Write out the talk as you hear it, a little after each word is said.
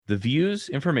The views,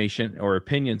 information, or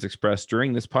opinions expressed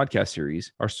during this podcast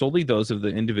series are solely those of the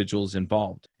individuals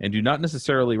involved and do not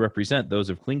necessarily represent those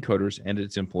of Clean Coders and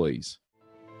its employees.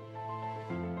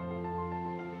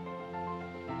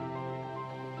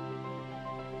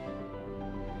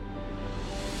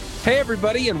 Hey,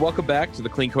 everybody, and welcome back to the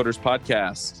Clean Coders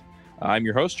podcast. I'm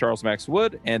your host, Charles Max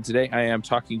Wood, and today I am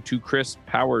talking to Chris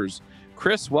Powers.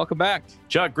 Chris, welcome back.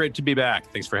 Chuck, great to be back.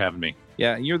 Thanks for having me.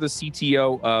 Yeah, you're the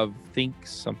CTO of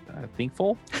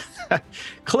Thinkful?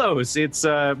 Close. It's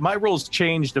my role's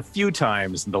changed a few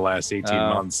times in the last 18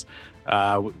 months.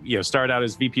 Started out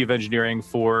as VP of Engineering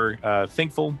for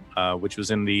Thinkful, which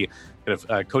was in the kind of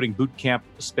coding bootcamp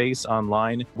space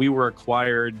online. We were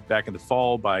acquired back in the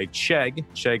fall by Chegg.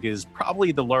 Chegg is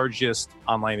probably the largest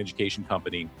online education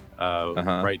company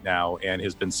right now and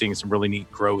has been seeing some really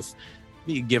neat growth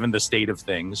given the state of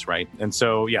things, right? And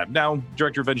so, now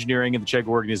Director of Engineering in the Chegg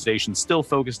organization, still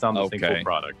focused on the Thinkful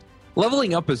product.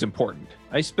 Leveling up is important.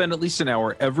 I spend at least an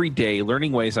hour every day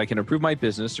learning ways I can improve my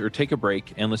business or take a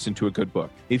break and listen to a good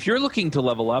book. If you're looking to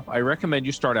level up, I recommend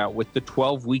you start out with the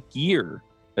 12-week year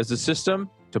as a system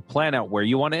to plan out where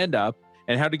you want to end up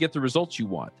and how to get the results you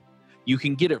want. You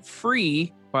can get it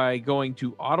free by going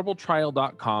to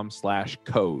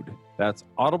audibletrial.com/code. That's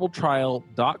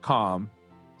audibletrial.com/code.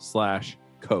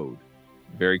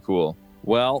 Very cool.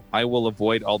 Well, I will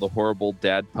avoid all the horrible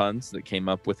dad puns that came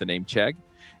up with the name Chegg,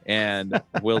 and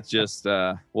we'll just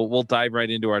we'll dive right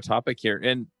into our topic here.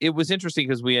 And it was interesting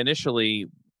because we initially,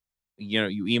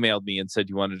 you emailed me and said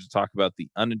you wanted to talk about the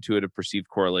unintuitive perceived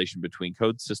correlation between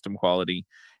code system quality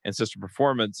and system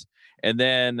performance. And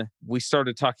then we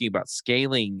started talking about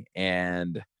scaling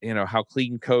and, how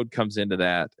clean code comes into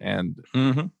that. And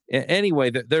anyway,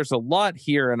 there's a lot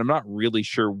here, and I'm not really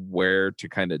sure where to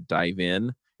kind of dive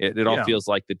in. It all feels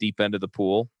like the deep end of the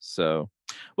pool. So,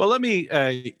 well, let me,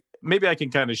 maybe I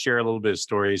can kind of share a little bit of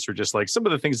stories or just like some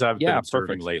of the things I've been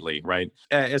observing lately, right?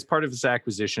 As part of this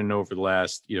acquisition over the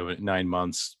last, 9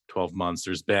 months, 12 months,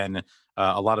 there's been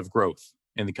a lot of growth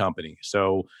in the company.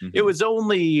 So it was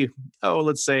only,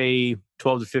 let's say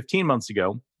 12 to 15 months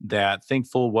ago that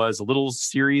Thinkful was a little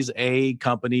Series A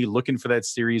company looking for that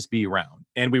Series B round.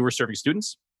 And we were serving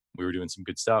students. We were doing some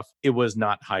good stuff. It was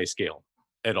not high scale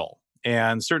at all.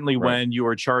 And certainly when you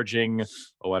are charging,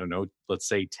 let's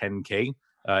say 10K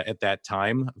at that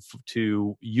time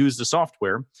to use the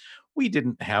software, we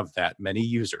didn't have that many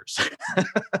users.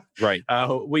 Right.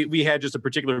 We had just a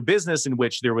particular business in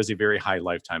which there was a very high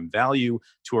lifetime value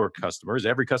to our customers.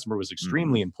 Every customer was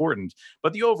extremely important,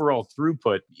 but the overall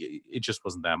throughput, it just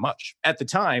wasn't that much. At the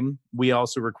time, we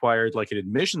also required like an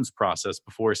admissions process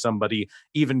before somebody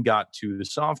even got to the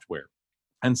software.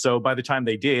 And so by the time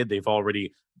they did, they've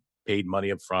already paid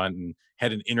money up front and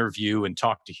had an interview and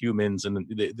talked to humans and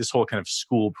this whole kind of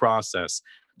school process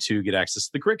to get access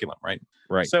to the curriculum, right?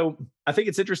 Right. So I think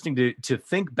it's interesting to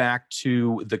think back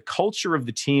to the culture of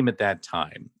the team at that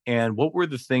time and what were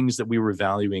the things that we were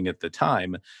valuing at the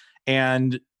time.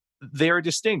 And they are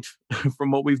distinct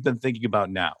from what we've been thinking about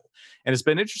now. And it's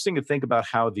been interesting to think about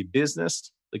how the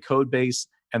business, the code base,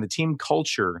 and the team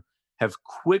culture have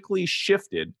quickly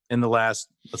shifted in the last,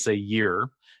 let's say, year,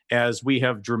 as we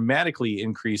have dramatically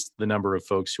increased the number of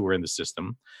folks who are in the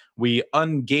system. We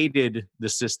ungated the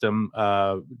system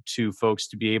to folks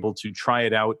to be able to try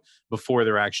it out before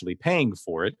they're actually paying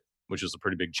for it, which is a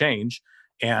pretty big change.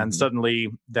 And suddenly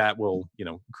that will,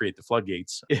 create the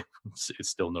floodgates. It's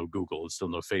still no Google, it's still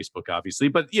no Facebook, obviously,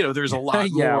 but there's a lot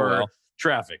more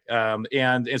traffic.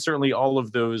 And certainly all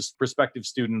of those prospective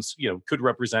students, could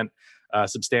represent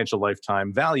substantial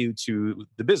lifetime value to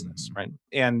the business, right?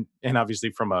 And obviously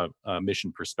from a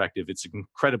mission perspective, it's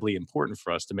incredibly important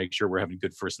for us to make sure we're having a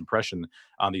good first impression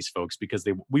on these folks because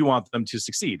we want them to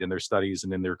succeed in their studies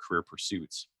and in their career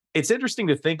pursuits. It's interesting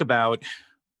to think about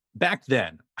back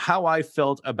then how I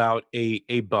felt about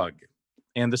a bug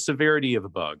and the severity of a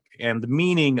bug and the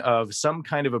meaning of some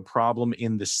kind of a problem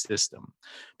in the system.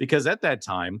 Because at that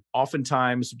time,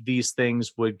 oftentimes these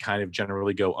things would kind of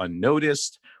generally go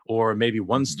unnoticed, or maybe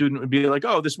one student would be like,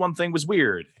 oh, this one thing was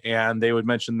weird. And they would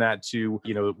mention that to,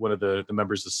 one of the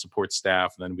members of the support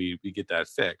staff, and then we get that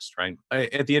fixed, right?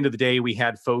 At the end of the day, we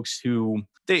had folks who,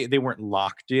 they weren't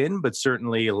locked in, but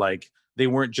certainly like they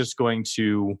weren't just going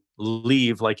to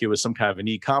leave like it was some kind of an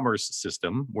e-commerce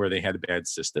system where they had a bad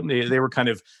system. They were kind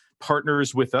of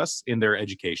partners with us in their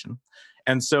education.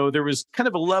 And so there was kind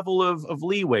of a level of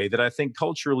leeway that I think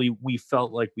culturally we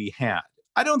felt like we had.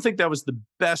 I don't think that was the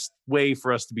best way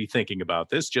for us to be thinking about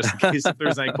this, just in case if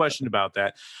there's any question about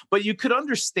that. But you could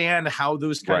understand how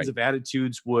those kinds of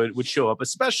attitudes would show up,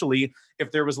 especially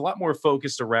if there was a lot more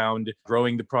focus around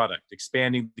growing the product,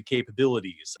 expanding the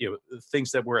capabilities,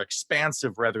 things that were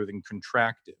expansive rather than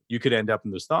contractive. You could end up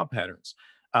in those thought patterns.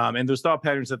 And those thought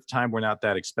patterns at the time were not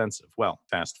that expensive. Well,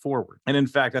 fast forward. And in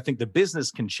fact, I think the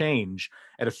business can change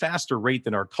at a faster rate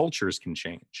than our cultures can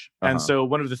change. And so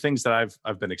one of the things that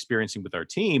I've been experiencing with our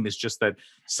team is just that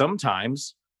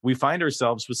sometimes we find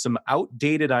ourselves with some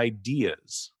outdated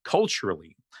ideas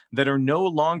culturally that are no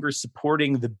longer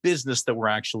supporting the business that we're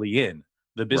actually in,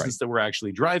 the business that we're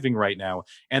actually driving right now,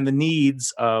 and the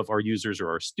needs of our users or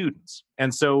our students.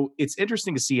 And so it's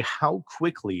interesting to see how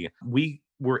quickly we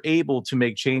were able to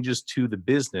make changes to the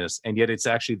business, and yet it's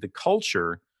actually the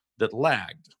culture that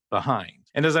lagged behind.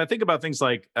 And as I think about things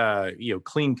like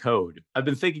clean code, I've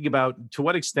been thinking about to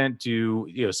what extent do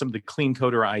some of the clean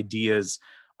coder ideas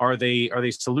are they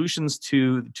solutions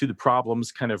to the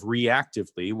problems kind of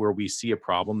reactively, where we see a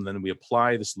problem, then we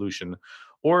apply the solution,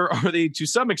 or are they to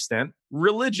some extent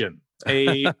religion,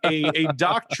 a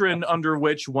doctrine under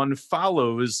which one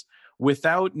follows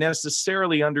without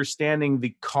necessarily understanding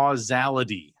the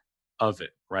causality of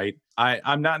it, right?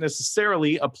 I'm not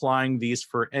necessarily applying these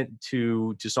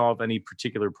to solve any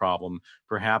particular problem.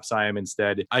 Perhaps I am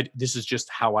instead, this is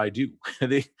just how I do.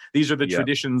 These are the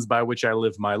traditions by which I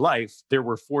live my life. There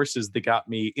were forces that got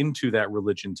me into that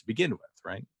religion to begin with,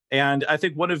 right? And I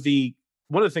think one of the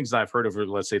things that I've heard over,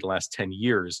 let's say, the last 10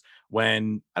 years,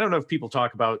 when I don't know if people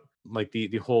talk about like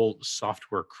the whole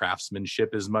software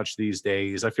craftsmanship as much these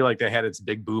days. I feel like they had its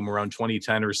big boom around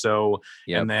 2010 or so.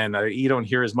 And then you don't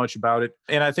hear as much about it.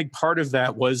 And I think part of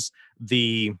that was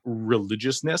the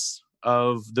religiousness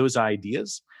of those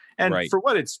ideas. And for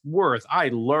what it's worth, I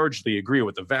largely agree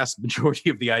with the vast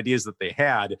majority of the ideas that they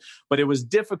had, but it was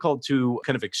difficult to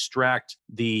kind of extract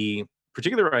the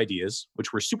particular ideas,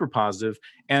 which were super positive,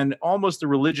 and almost the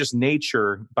religious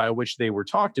nature by which they were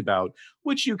talked about,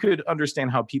 which you could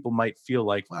understand how people might feel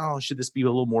like, well, should this be a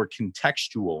little more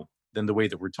contextual than the way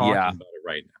that we're talking about it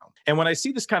right now? And when I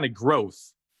see this kind of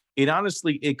growth,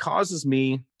 it causes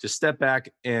me to step back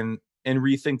and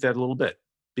rethink that a little bit.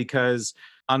 Because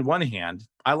on one hand,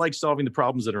 I like solving the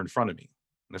problems that are in front of me.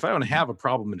 And if I don't have a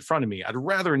problem in front of me, I'd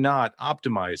rather not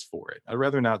optimize for it. I'd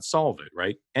rather not solve it,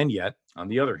 right? And yet, on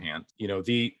the other hand,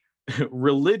 the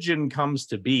religion comes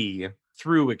to be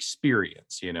through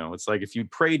experience. It's like if you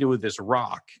pray to this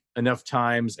rock enough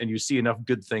times and you see enough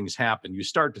good things happen, you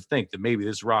start to think that maybe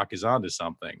this rock is onto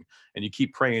something, and you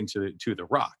keep praying to the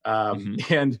rock.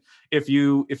 And if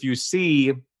you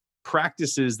see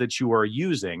practices that you are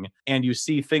using and you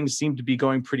see things seem to be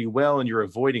going pretty well and you're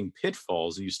avoiding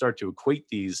pitfalls and you start to equate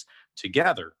these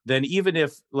together, then even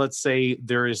if, let's say,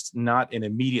 there is not an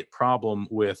immediate problem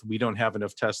with we don't have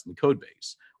enough tests in the code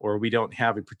base, or we don't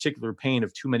have a particular pain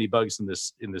of too many bugs in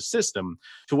the system,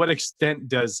 to what extent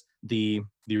does the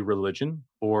religion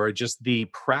or just the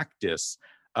practice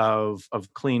of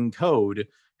clean code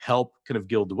help kind of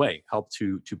gild the way, help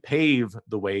to pave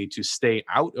the way to stay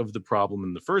out of the problem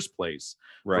in the first place,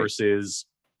 versus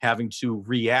having to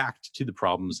react to the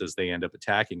problems as they end up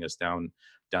attacking us down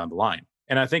the line.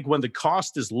 And I think when the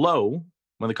cost is low,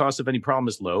 when the cost of any problem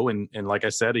is low, and like I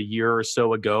said, a year or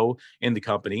so ago in the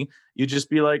company, you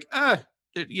just be like,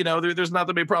 there's not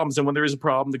that many problems. And when there is a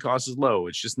problem, the cost is low.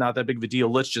 It's just not that big of a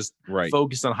deal. Let's just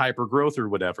focus on hyper growth or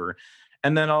whatever.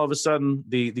 And then all of a sudden,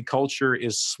 the culture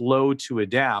is slow to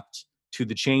adapt to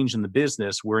the change in the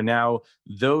business, where now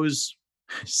those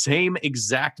same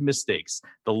exact mistakes,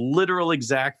 the literal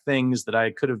exact things that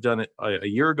I could have done a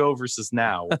year ago versus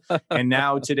now, and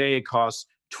now today it costs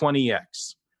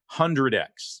 20x,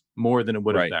 100x more than it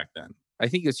would have back then. I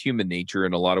think it's human nature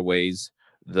in a lot of ways,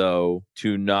 though,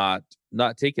 to not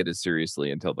take it as seriously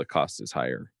until the cost is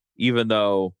higher, even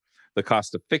though the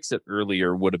cost to fix it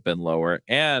earlier would have been lower,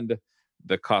 and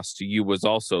the cost to you was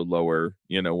also lower,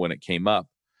 when it came up.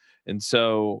 And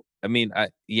so, I mean,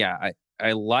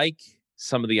 I like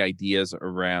some of the ideas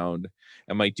around,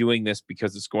 am I doing this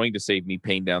because it's going to save me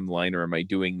pain down the line, or am I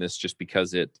doing this just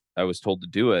because I was told to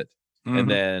do it? And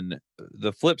then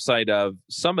the flip side of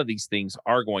some of these things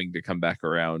are going to come back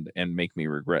around and make me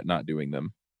regret not doing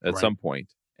them at some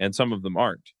point, and some of them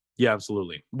aren't. Yeah,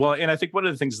 absolutely. Well, and I think one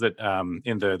of the things that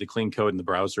in the clean code in the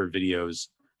browser videos,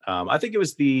 I think it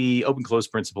was the open close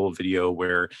principle video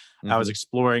where I was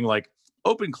exploring like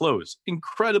open close,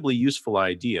 incredibly useful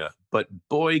idea, but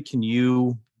boy, can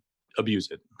you abuse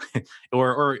it,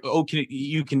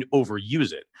 you can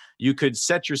overuse it. You could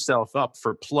set yourself up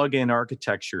for plug-in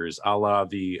architectures, a la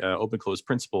the open-close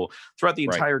principle, throughout the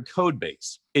Right. entire code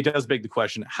base. It does beg the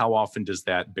question: how often does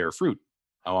that bear fruit?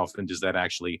 How often does that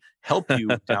actually help you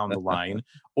down the line?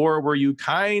 Or were you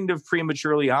kind of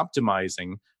prematurely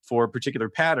optimizing for particular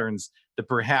patterns that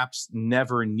perhaps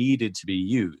never needed to be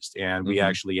used? And we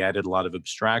actually added a lot of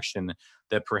abstraction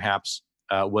that perhaps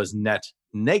was net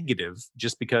negative,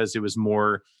 just because it was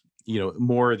more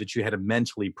that you had to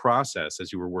mentally process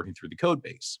as you were working through the code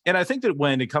base. And I think that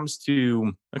when it comes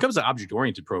to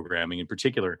object-oriented programming in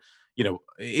particular,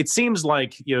 it seems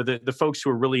like, the folks who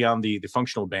are really on the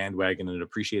functional bandwagon and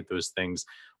appreciate those things,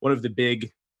 one of the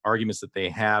big arguments that they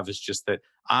have is just that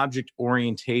object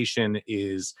orientation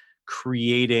is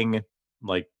creating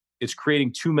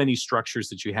too many structures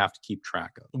that you have to keep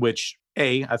track of, which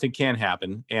I think can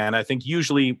happen. And I think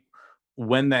usually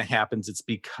when that happens, it's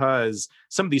because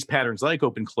some of these patterns, like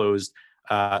open closed,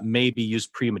 may be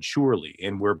used prematurely,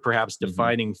 and we're perhaps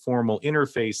defining formal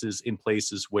interfaces in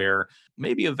places where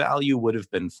maybe a value would have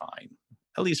been fine,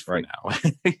 at least for now.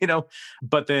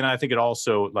 But then I think it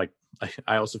also,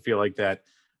 I also feel like that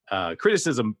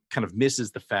criticism kind of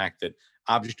misses the fact that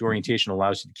object orientation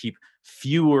allows you to keep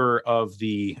fewer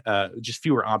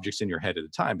objects in your head at a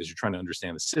time as you're trying to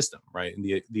understand the system, right? And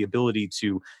the ability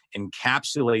to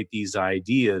encapsulate these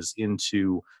ideas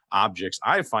into objects,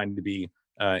 I find to be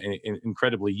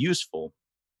incredibly useful.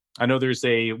 I know there's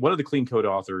one of the clean code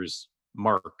authors,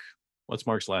 Mark. What's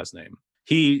Mark's last name?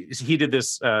 He did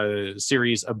this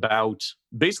series about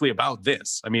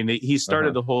this. I mean, he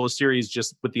started the whole series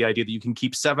just with the idea that you can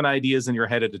keep 7 ideas in your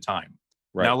head at a time.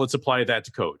 Right. Now let's apply that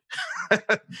to code.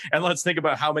 And let's think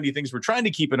about how many things we're trying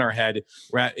to keep in our head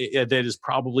that is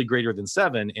probably greater than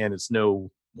 7. And it's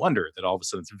no wonder that all of a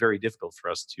sudden it's very difficult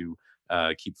for us to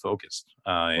keep focused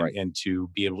and to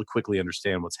be able to quickly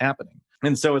understand what's happening.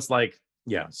 And so it's like,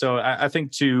 so I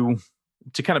think to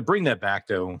kind of bring that back,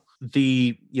 though,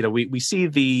 we see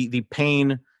the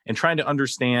pain and trying to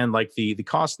understand the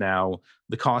cost now,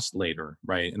 the cost later,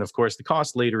 right? And of course, the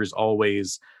cost later is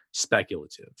always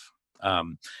speculative.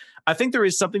 I think there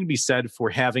is something to be said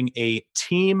for having a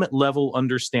team level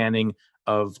understanding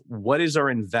of what is our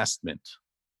investment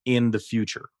in the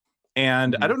future.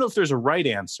 And I don't know if there's a right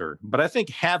answer, but I think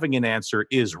having an answer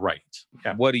is right.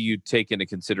 Yeah. What do you take into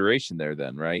consideration there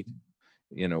then, right?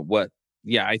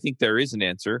 I think there is an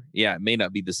answer. Yeah, it may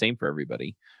not be the same for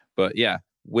everybody, but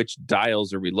which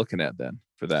dials are we looking at then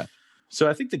for that? So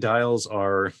I think the dials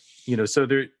are, so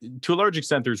there, to a large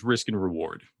extent, there's risk and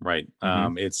reward, right?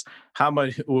 It's how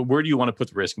much, where do you want to put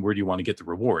the risk and where do you want to get the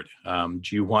reward? Do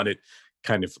you want it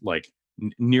kind of like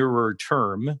nearer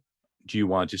term? Do you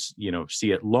want to,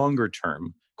 see it longer term?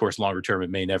 Of course, longer term, it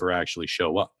may never actually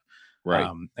show up. Right.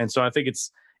 And so I think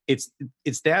it's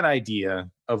that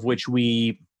idea of which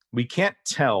we can't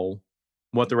tell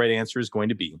what the right answer is going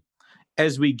to be.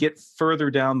 As we get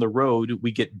further down the road,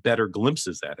 we get better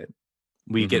glimpses at it.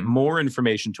 We get more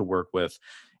information to work with,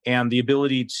 and the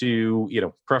ability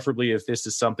to, preferably if this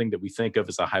is something that we think of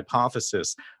as a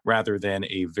hypothesis rather than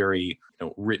a very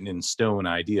written in stone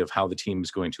idea of how the team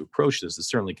is going to approach this, it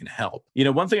certainly can help.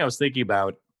 One thing I was thinking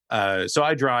about, so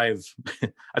I drive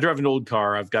an old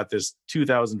car. I've got this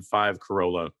 2005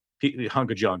 Corolla,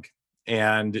 hunk of junk.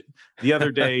 And the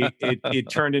other day it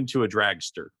turned into a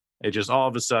dragster. It just all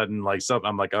of a sudden,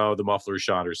 I'm like, oh, the muffler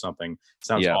shot or something.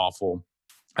 Sounds awful.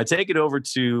 I take it over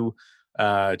to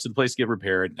the place to get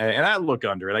repaired, and I look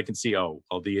under it. I can see,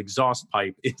 the exhaust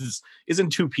pipe is in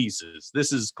 2 pieces.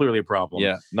 This is clearly a problem.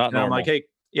 Yeah, not normal. I'm like, hey,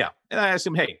 and I ask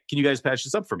them, hey, can you guys patch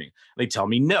this up for me? They tell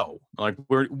me no. I'm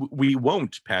like, we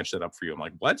won't patch that up for you. I'm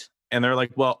like, what? And they're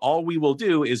like, well, all we will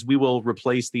do is we will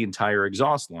replace the entire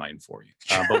exhaust line for you,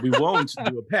 but we won't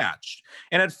do a patch.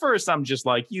 And at first, I'm just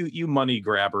like, you money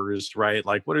grabbers, right?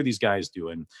 Like, what are these guys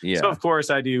doing? Yeah. So of course,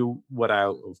 I do what I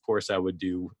would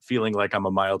do, feeling like I'm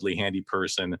a mildly handy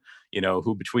person,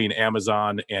 who between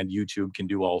Amazon and YouTube can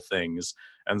do all things.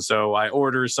 And so I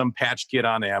order some patch kit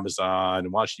on Amazon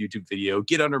and watch a YouTube video,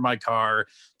 get under my car,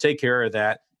 take care of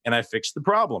that, and I fix the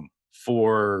problem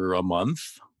for a month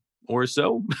or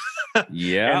so.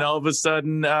 Yeah. And all of a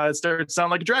sudden it started to sound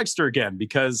like a dragster again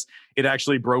because it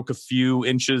actually broke a few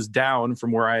inches down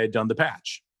from where I had done the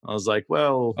patch. I was like,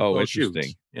 well, interesting.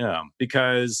 Shoot. Yeah,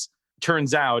 because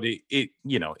turns out it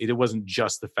wasn't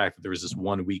just the fact that there was this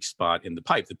one weak spot in the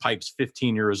pipe. The pipe's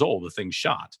 15 years old. The thing's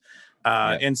shot.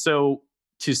 And so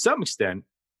to some extent,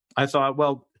 I thought,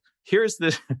 well, here's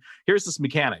this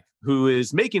mechanic who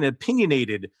is making an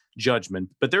opinionated judgment,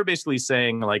 but they're basically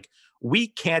saying, like, we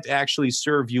can't actually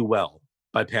serve you well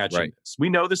by patching Right. this. We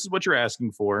know this is what you're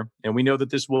asking for, and we know that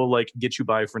this will like get you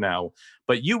by for now,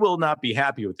 but you will not be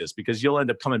happy with this because you'll end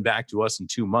up coming back to us in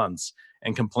 2 months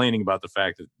and complaining about the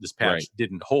fact that this patch Right.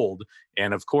 didn't hold.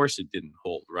 And of course it didn't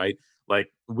hold, right?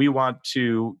 Like we want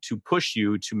to push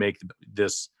you to make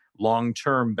this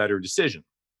long-term better decision.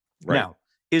 Right. Now,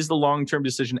 is the long-term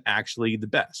decision actually the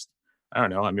best? I don't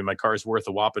know. I mean, my car is worth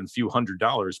a whopping few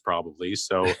 $100s probably.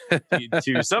 So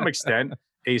to some extent,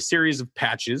 a series of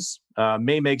patches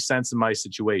may make sense in my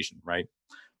situation, right?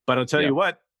 But I'll tell Yeah. you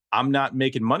what, I'm not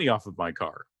making money off of my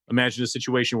car. Imagine a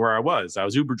situation where I was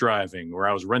Uber driving, or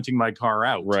I was renting my car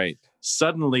out. Right.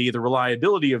 Suddenly, the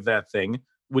reliability of that thing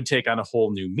would take on a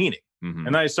whole new meaning. Mhm. And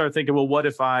then I started thinking, well, what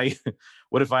if I,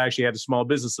 what if I actually had a small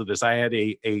business of this? I had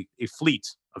a fleet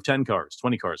of 10 cars,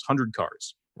 20 cars, 100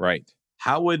 cars. Right.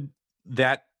 How would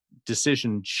that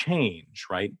decision change,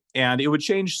 right? And it would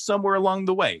change somewhere along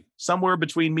the way, somewhere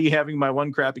between me having my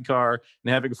one crappy car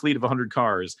and having a fleet of 100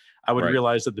 cars. I would Right.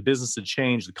 realize that the business had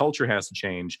changed, the culture has to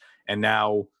change, and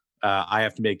now I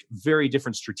have to make very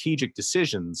different strategic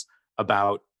decisions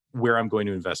about where I'm going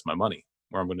to invest my money,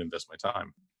 where I'm going to invest my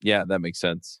time. Yeah, that makes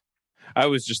sense. I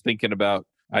was just thinking about,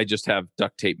 I just have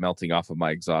duct tape melting off of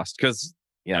my exhaust because,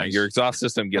 yeah, Nice. your exhaust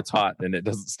system gets hot and it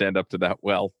doesn't stand up to that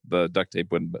well. The duct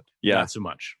tape wouldn't, but yeah. Not so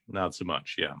much. Not so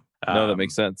much. Yeah. No, that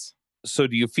makes sense. So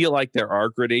do you feel like there are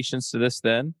gradations to this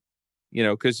then? You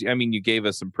know, because I mean, you gave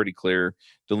us some pretty clear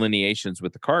delineations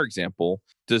with the car example.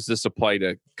 Does this apply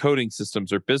to coding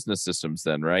systems or business systems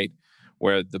then, right?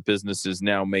 Where the business is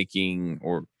now making,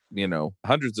 or, you know,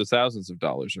 hundreds of thousands of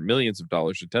dollars or millions of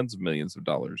dollars or tens of millions of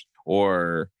dollars,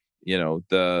 or, you know,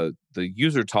 the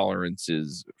user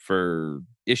tolerances for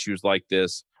issues like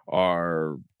this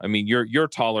are, I mean, your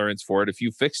tolerance for it, if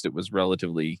you fixed it, was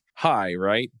relatively high,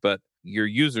 right? But your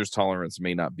user's tolerance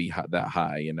may not be that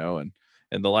high, you know, and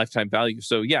the lifetime value.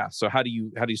 So yeah, so how do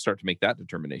you start to make that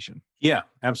determination? Yeah,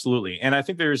 absolutely. And I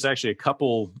think there's actually a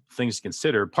couple things to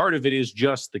consider. Part of it is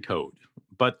just the code,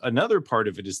 but another part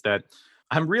of it is that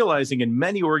I'm realizing in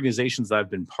many organizations that I've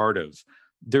been part of,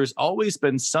 there's always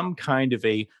been some kind of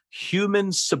a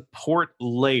human support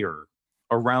layer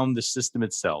around the system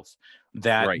itself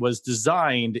that Right. was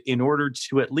designed in order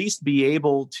to at least be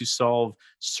able to solve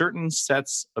certain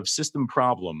sets of system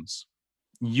problems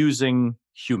using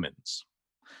humans.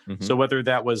 Mhm. So whether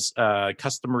that was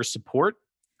customer support,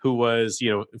 who was, you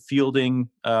know, fielding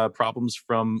problems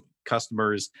from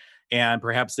customers, and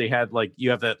perhaps they had, like, you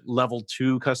have that level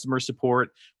 2 customer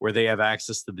support where they have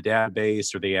access to the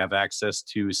database, or they have access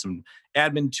to some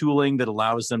admin tooling that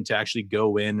allows them to actually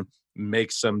go in,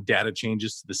 make some data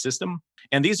changes to the system.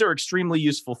 And these are extremely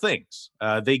useful things.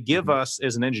 They give Mhm. us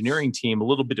as an engineering team a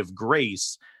little bit of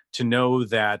grace to know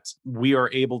that we are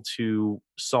able to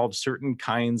solve certain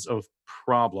kinds of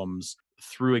problems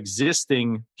through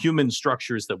existing human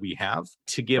structures that we have,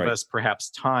 to give Right. us perhaps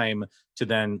time to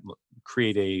then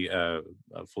create a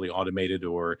fully automated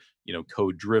or, you know,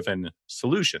 code driven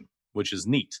solution, which is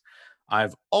neat.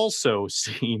 I've also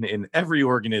seen in every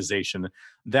organization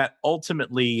that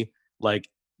ultimately, like,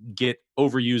 get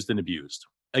overused and abused.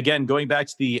 Again, going back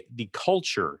to the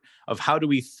culture of how do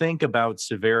we think about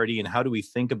severity, and how do we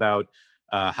think about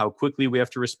how quickly we have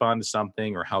to respond to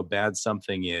something, or how bad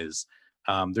something is.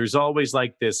 There's always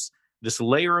like this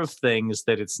layer of things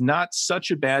that it's not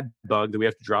such a bad bug that we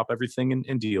have to drop everything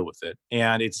and deal with it.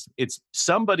 And it's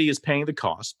somebody is paying the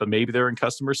cost, but maybe they're in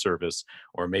customer service,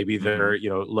 or maybe they're, you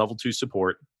know, level 2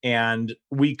 support. And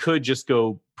we could just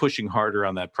go pushing harder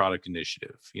on that product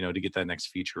initiative, you know, to get that next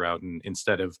feature out, and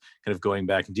instead of kind of going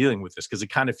back and dealing with this, because it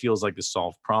kind of feels like a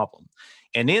solved problem.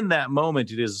 And in that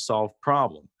moment, it is a solved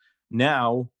problem.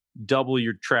 Now, double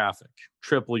your traffic,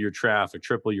 triple your traffic,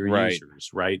 triple your Right.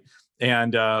 users, right?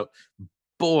 And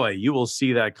boy, you will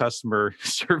see that customer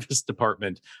service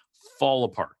department fall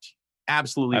apart.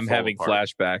 Absolutely, I'm fall having apart.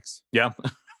 flashbacks. Yeah.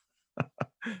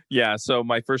 Yeah. So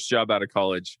my first job out of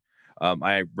college,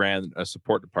 I ran a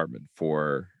support department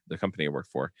for the company I worked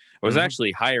for. I was Mhm.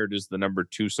 actually hired as the number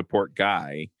 2 support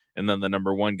guy, and then the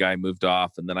number 1 guy moved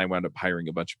off, and then I wound up hiring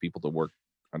a bunch of people to work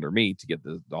under me to get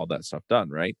all that stuff done.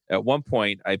 Right. At one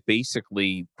point, I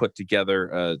basically put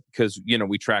together, because, you know,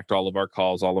 we tracked all of our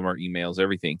calls, all of our emails,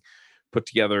 everything. Put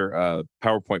together a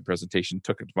PowerPoint presentation,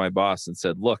 took it to my boss, and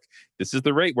said, "Look, this is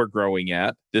the rate we're growing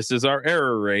at. This is our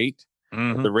error rate. At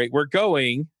Mhm. the rate we're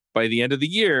going, by the end of the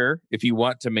year, if you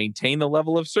want to maintain the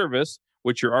level of service,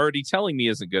 which you're already telling me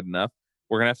isn't good enough,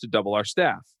 we're going to have to double our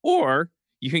staff. Or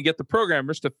you can get the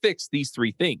programmers to fix these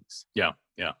 3 things." Yeah.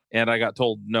 Yeah. And I got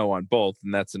told no on both,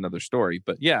 and that's another story.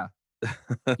 But yeah.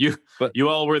 You But you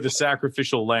all were the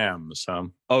sacrificial lambs, huh?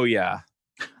 oh yeah.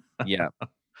 Yeah.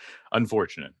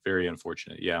 Unfortunate, very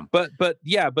unfortunate. Yeah. But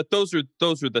those are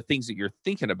the things that you're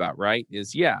thinking about, right?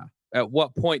 Is yeah, at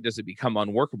what point does it become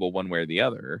unworkable one way or the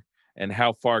other? And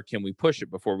how far can we push it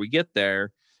before we get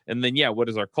there? And then yeah, what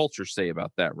does our culture say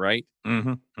about that, right?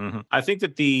 I think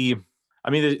that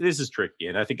this is tricky,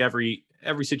 and I think every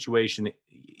situation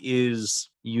is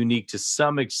unique to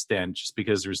some extent, just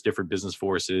because there's different business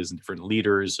forces and different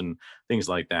leaders and things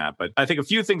like that. But I think a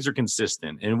few things are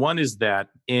consistent, and one is that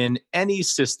in any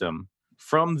system,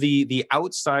 from the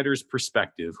outsider's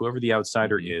perspective, whoever the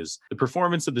outsider is, the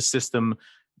performance of the system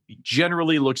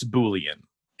generally looks Boolean.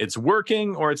 It's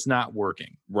working or it's not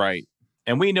working. Right.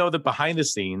 And we know that behind the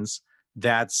scenes,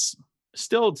 that's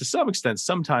still to some extent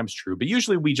sometimes true, but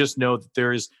usually we just know that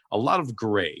there's a lot of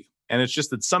gray. And it's just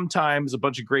that sometimes a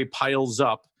bunch of gray piles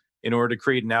up in order to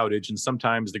create an outage, and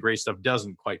sometimes the gray stuff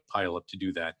doesn't quite pile up to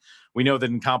do that. We know that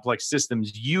in complex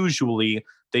systems, usually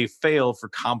they fail for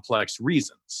complex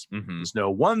reasons. There's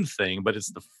no one thing, but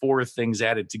it's the four things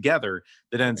added together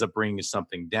that ends up bringing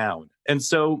something down. And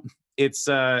so it's,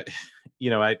 I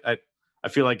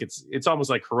feel like it's almost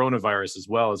like coronavirus as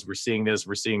well. As we're seeing this.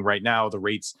 We're seeing right now the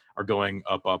rates are going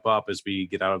up as we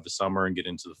get out of the summer and get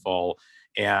into the fall.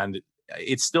 And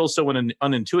it's still so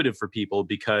unintuitive for people,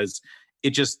 because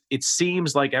it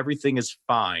seems like everything is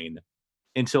fine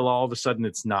until all of a sudden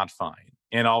it's not fine.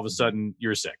 And all of a sudden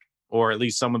you're sick, or at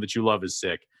least someone that you love is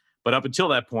sick. But up until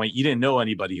that point, you didn't know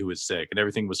anybody who was sick and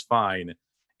everything was fine,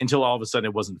 until all of a sudden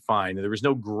it wasn't fine. And there was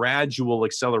no gradual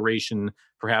acceleration,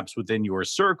 perhaps within your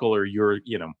circle or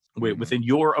within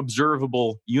your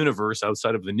observable universe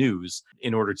outside of the news,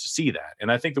 in order to see that.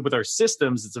 And I think that with our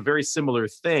systems, it's a very similar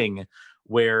thing,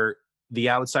 where the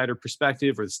outsider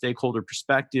perspective or the stakeholder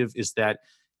perspective is that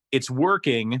it's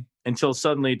working until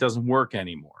suddenly it doesn't work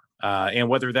anymore. And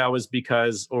whether that was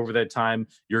because over that time,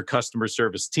 your customer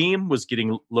service team was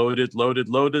getting loaded,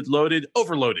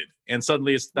 overloaded, and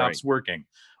suddenly it stops working,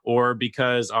 or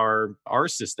because our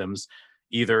systems,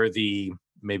 either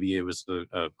maybe it was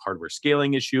a hardware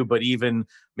scaling issue, but even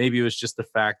maybe it was just the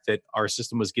fact that our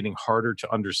system was getting harder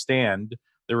to understand.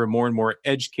 There were more and more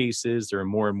edge cases. There were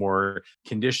more and more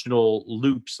conditional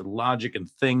loops and logic and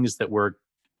things that were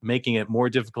making it more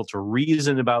difficult to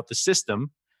reason about the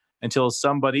system, until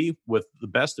somebody with the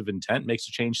best of intent makes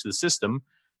a change to the system,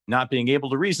 not being able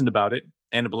to reason about it,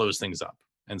 and it blows things up.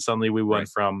 And suddenly we went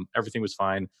from everything was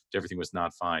fine to everything was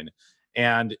not fine.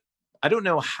 And I don't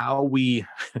know how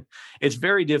it's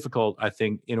very difficult, I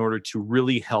think, in order to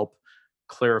really help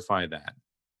clarify that.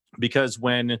 Because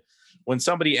when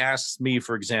somebody asks me,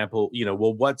 for example,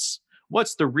 well,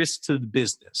 what's the risk to the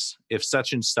business if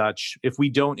such and such, if we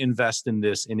don't invest in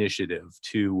this initiative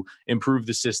to improve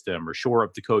the system or shore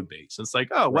up the code base? And it's like,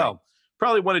 oh, well,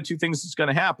 probably one of two things is going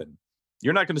to happen.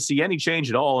 You're not going to see any change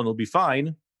at all and it'll be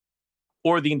fine.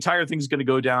 Or the entire thing's going to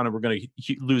go down and we're going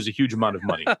to lose a huge amount of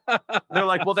money. They're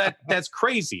like, well, that's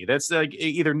crazy. That's like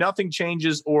either nothing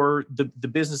changes or the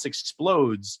business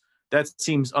explodes. That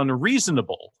seems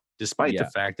unreasonable, despite the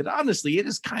fact that honestly, it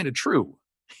is kind of true.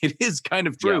 It is kind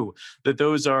of true that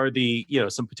those are the,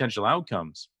 some potential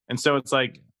outcomes. And so it's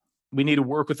like, we need to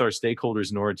work with our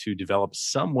stakeholders in order to develop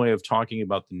some way of talking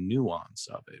about the nuance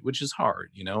of it, which is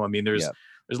hard.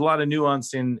 There's a lot of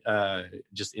nuance in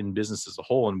just in business as a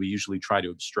whole, and we usually try to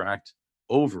abstract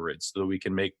over it so that we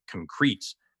can make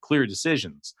concrete, clear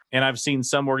decisions. And I've seen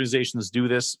some organizations do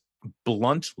this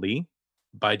bluntly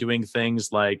by doing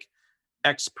things like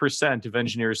X% of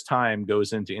engineers' time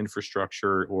goes into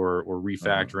infrastructure or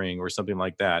refactoring or something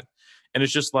like that. And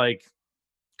it's just like,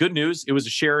 good news, it was a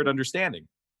shared understanding.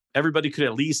 Everybody could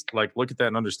at least look at that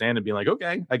and understand and be like,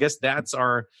 okay, I guess that's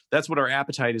what our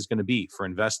appetite is going to be for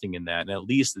investing in that. And at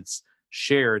least it's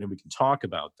shared and we can talk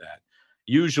about that.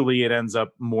 Usually it ends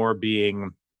up more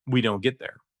being, we don't get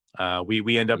there.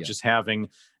 We end up just having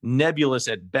nebulous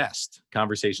at best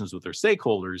conversations with our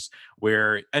stakeholders,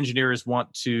 where engineers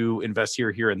want to invest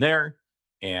here, and there,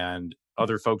 and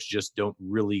other folks just don't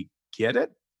really get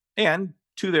it. And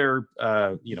to their,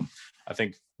 I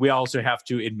think we also have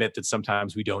to admit that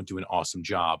sometimes we don't do an awesome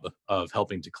job of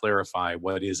helping to clarify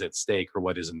what is at stake or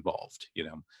what is involved.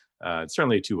 It's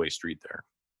certainly a two-way street there.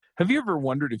 Have you ever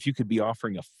wondered if you could be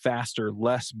offering a faster,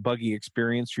 less buggy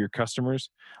experience for your customers?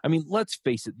 I mean, let's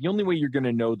face it, the only way you're going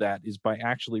to know that is by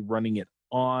actually running it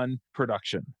on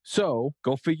production. So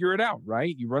go figure it out,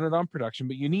 right? You run it on production,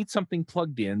 but you need something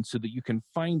plugged in so that you can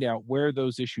find out where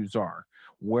those issues are,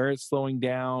 where it's slowing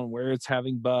down, where it's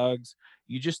having bugs.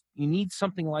 You need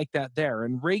something like that there.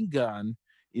 And Raygun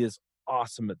is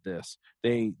awesome at this.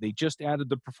 They just added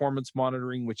the performance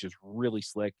monitoring, which is really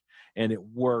slick, and it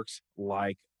works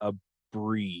like a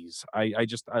breeze. I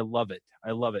love it.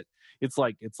 I love it. It's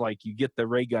like you get the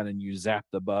ray gun and you zap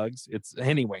the bugs. It's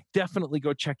anyway, definitely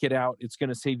go check it out. It's going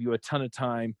to save you a ton of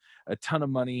time, a ton of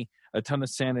money, a ton of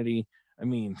sanity. I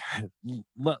mean,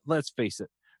 let's face it,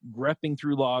 grepping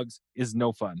through logs is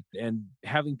no fun. And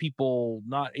having people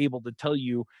not able to tell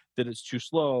you that it's too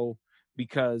slow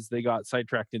because they got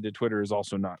sidetracked into Twitter is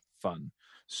also not fun.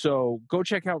 So go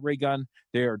check out Raygun.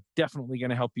 They are definitely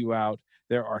going to help you out.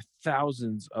 There are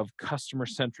thousands of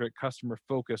customer-centric,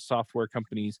 customer-focused software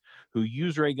companies who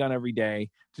use Raygun every day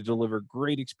to deliver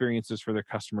great experiences for their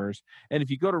customers. And if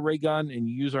you go to Raygun and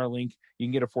you use our link, you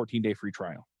can get a 14-day free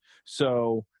trial.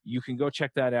 So you can go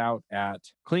check that out at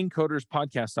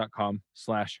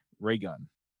cleancoderspodcast.com/Raygun.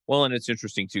 Well, and it's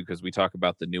interesting too, because we talk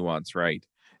about the nuance, right?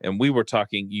 And we were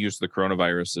talking, you used the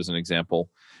coronavirus as an example.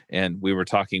 And we were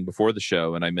talking before the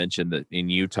show, and I mentioned that in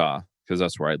Utah, because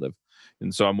that's where I live.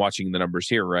 And so I'm watching the numbers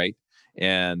here, right?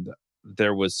 And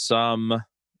there was some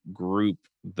group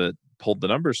that pulled the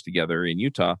numbers together in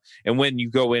Utah. And when you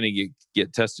go in and you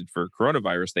get tested for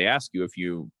coronavirus, they ask you if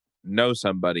you know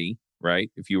somebody,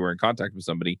 right? If you were in contact with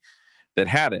somebody that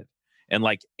had it. And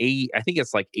I think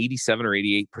it's like 87 or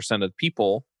 88% of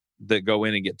people that go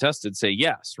in and get tested say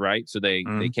yes, right? So they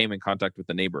came in contact with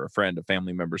a neighbor, a friend, a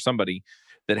family member, somebody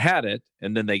that had it,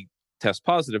 and then they test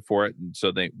positive for it. And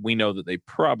so we know that they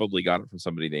probably got it from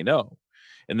somebody they know.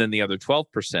 And then the other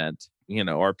 12%,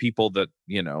 are people that,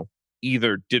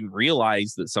 either didn't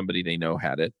realize that somebody they know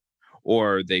had it,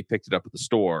 or they picked it up at the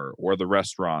store or the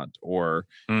restaurant or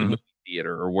the movie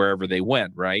theater or wherever they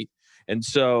went, right? And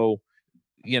so,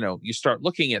 you start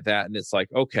looking at that and it's like,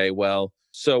 okay, well,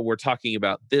 so we're talking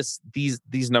about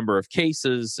these number of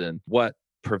cases and what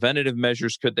preventative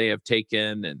measures could they have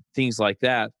taken and things like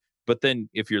that. But then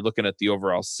if you're looking at the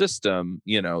overall system,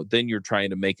 then you're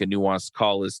trying to make a nuanced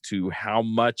call as to how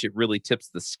much it really tips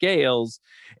the scales.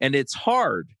 And it's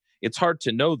hard. It's hard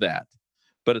to know that.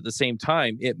 But at the same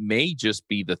time, it may just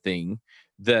be the thing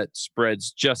that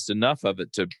spreads just enough of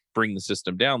it to bring the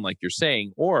system down, like you're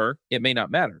saying, or it may not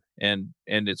matter. And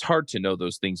it's hard to know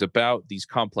those things about these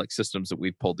complex systems that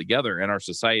we've pulled together in our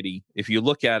society. If you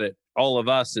look at it, all of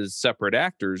us as separate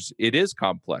actors, it is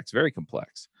complex, very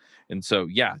complex. And so,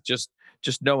 yeah, just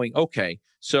knowing, okay,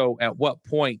 so at what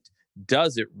point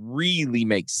does it really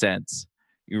make sense,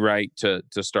 right, to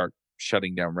start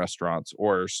shutting down restaurants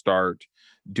or start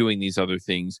doing these other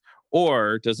things?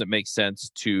 Or does it make sense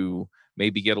to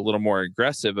maybe get a little more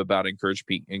aggressive about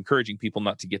encouraging people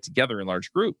not to get together in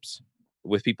large groups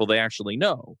with people they actually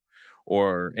know,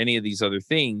 or any of these other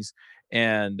things?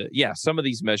 And yeah, some of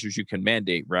these measures you can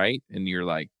mandate, right? And you're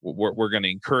like, we're going to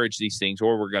encourage these things,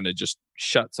 or we're going to just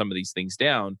shut some of these things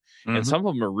down. And some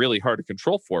of them are really hard to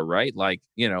control for, right? Like,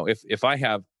 if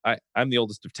I'm the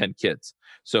oldest of 10 kids.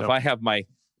 So if I have my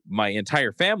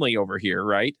entire family over here,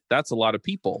 right, that's a lot of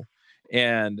people.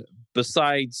 And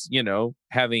besides,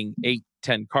 having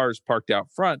 8-10 cars parked out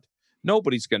front,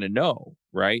 nobody's going to know,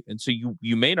 right? And so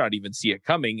you may not even see it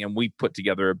coming. And we put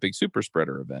together a big super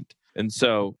spreader event. And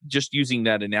so just using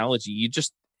that analogy,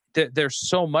 there's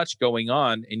so much going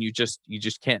on, and you just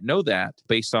can't know that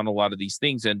based on a lot of these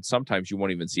things. And sometimes you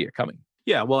won't even see it coming.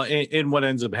 Yeah, well, and what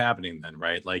ends up happening then,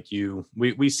 right? Like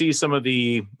we see some of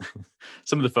the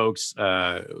folks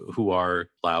who are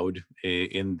loud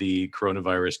in the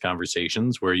coronavirus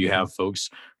conversations, where you have folks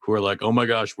who are like, "Oh my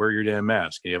gosh, wear your damn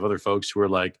mask." And you have other folks who are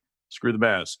like, "Screw the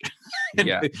mask."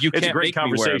 Yeah, it's a great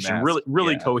conversation,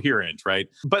 really coherent, right?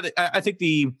 But I think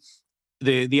the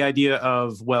idea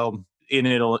of, well, in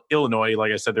Illinois,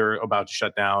 like I said, they're about to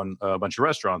shut down a bunch of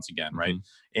restaurants again, right?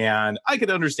 And I could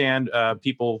understand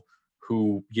people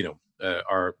who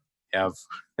have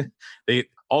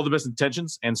all the best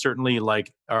intentions, and certainly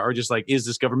are just like, is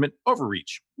this government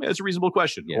overreach? It's a reasonable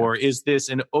question. Or is this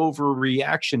an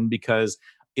overreaction because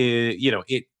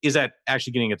it is that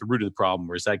actually getting at the root of the problem,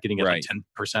 or is that getting at like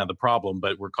 10% of the problem,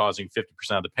 but we're causing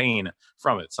 50% of the pain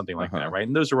from it, something like that, right?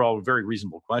 And those are all very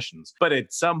reasonable questions. But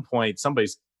at some point,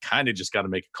 somebody's kind of just got to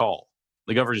make a call.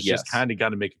 The government's just kind of got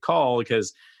to make a call,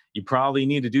 because you probably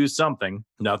need to do something.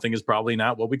 Nothing is probably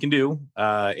not what we can do.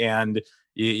 And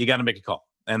you got to make a call.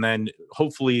 And then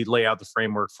hopefully lay out the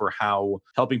framework for how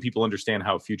helping people understand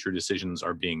how future decisions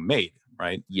are being made,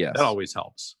 right? Yes. That always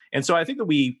helps. And so I think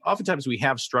that oftentimes we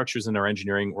have structures in our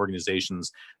engineering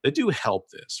organizations that do help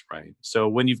this, right? So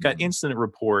when you've got incident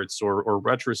reports or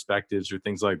retrospectives or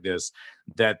things like this,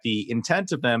 that the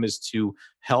intent of them is to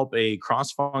help a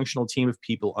cross-functional team of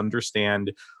people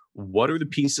understand what are the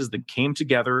pieces that came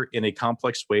together in a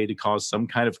complex way to cause some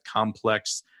kind of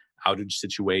complex outage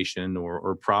situation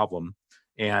or problem.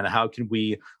 And how can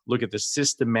we look at the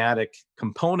systematic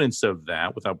components of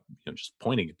that without just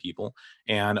pointing at people,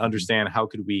 and understand how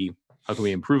can we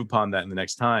improve upon that in the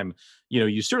next time?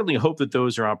 You certainly hope that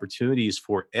those are opportunities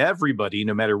for everybody,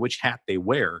 no matter which hat they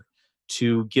wear,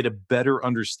 to get a better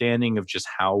understanding of just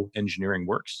how engineering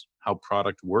works, how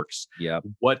product works, Yep.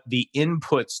 what the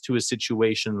inputs to a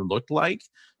situation looked like.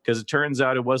 Because it turns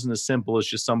out it wasn't as simple as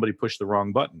just somebody pushed the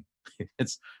wrong button.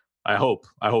 It's I hope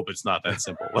it's not that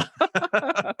simple.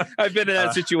 I've been in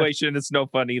that situation. It's no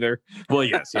fun either. Well,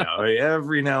 yes,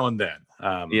 every now and then.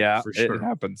 For sure. It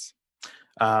happens.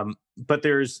 But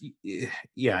there's,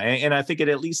 and I think it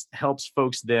at least helps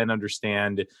folks then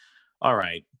understand, all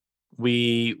right,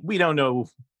 we don't know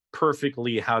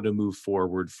perfectly how to move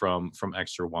forward from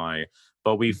X or Y,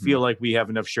 but we feel like we have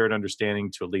enough shared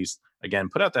understanding to at least, again,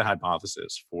 put out that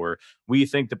hypothesis for, we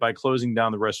think that by closing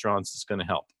down the restaurants, it's going to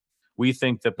help. We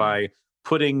think that by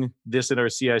putting this in our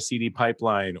CI/CD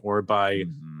pipeline, or by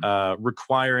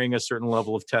requiring a certain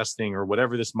level of testing, or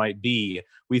whatever this might be,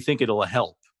 we think it'll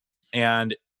help.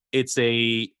 And it's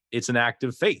an act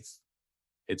of faith.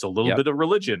 It's a little bit of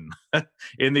religion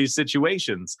in these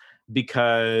situations,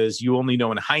 because you only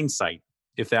know in hindsight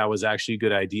if that was actually a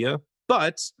good idea.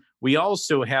 But we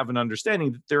also have an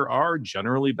understanding that there are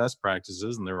generally best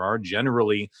practices, and there are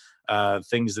generally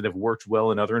things that have worked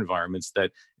well in other environments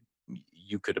that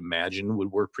you could imagine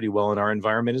would work pretty well in our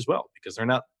environment as well, because they're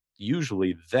not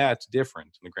usually that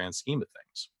different in the grand scheme of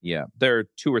things. Yeah, there are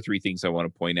 2 or 3 things I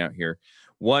want to point out here.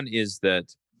 One is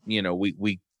that,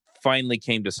 we finally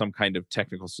came to some kind of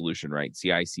technical solution, right?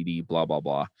 CI/CD, blah, blah,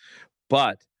 blah.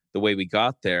 But the way we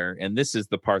got there, and this is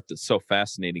the part that's so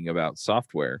fascinating about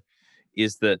software,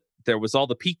 is that there was all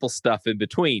the people stuff in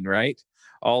between, right?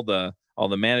 All the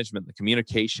management, the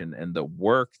communication, and the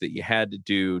work that you had to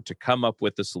do to come up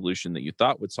with a solution that you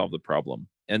thought would solve the problem.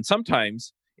 And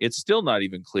sometimes it's still not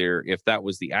even clear if that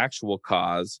was the actual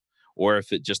cause, or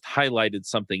if it just highlighted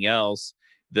something else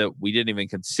that we didn't even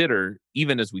consider,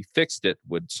 even as we fixed it,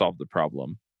 would solve the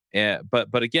problem.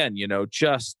 But again,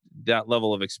 just that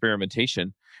level of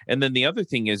experimentation. And then the other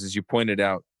thing is, as you pointed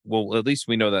out, well, at least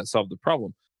we know that solved the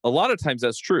problem. A lot of times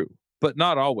that's true, but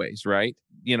not always, right?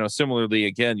 Similarly,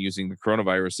 again, using the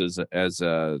coronavirus as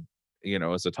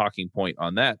a talking point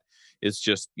on that, it's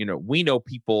just, we know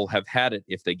people have had it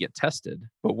if they get tested,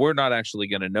 but we're not actually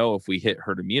going to know if we hit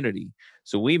herd immunity.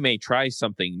 So we may try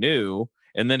something new,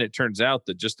 and then it turns out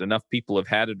that just enough people have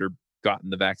had it or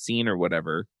gotten the vaccine or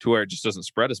whatever to where it just doesn't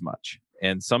spread as much.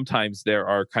 And sometimes there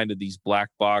are kind of these black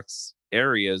box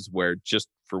areas where, just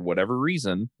for whatever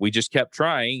reason, we just kept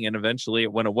trying, and eventually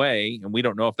it went away, and we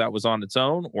don't know if that was on its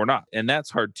own or not. And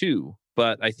that's hard too.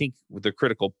 But I think the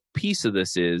critical piece of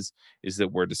this is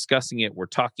that we're discussing it, we're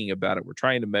talking about it, we're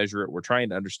trying to measure it, we're trying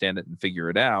to understand it and figure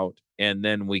it out. And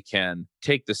then we can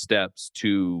take the steps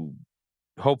to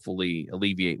hopefully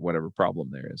alleviate whatever problem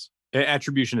there is.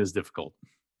 Attribution is difficult.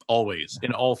 Always,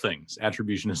 in all things,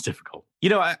 attribution is difficult.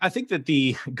 I think that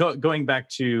going back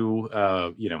to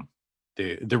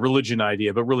the religion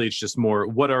idea, but really it's just more,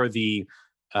 what are the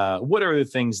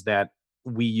things that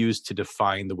we use to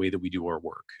define the way that we do our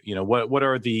work? What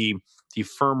are the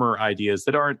firmer ideas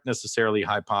that aren't necessarily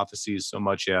hypotheses so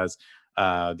much as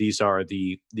these are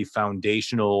the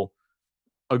foundational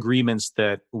agreements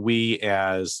that we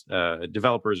as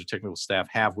developers or technical staff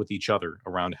have with each other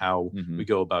around how we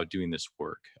go about doing this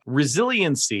work.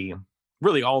 Resiliency,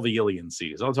 really all the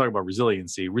Iliancies. I'll talk about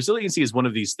resiliency. Resiliency is one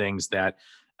of these things that,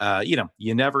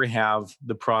 you never have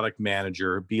the product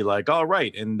manager be like, all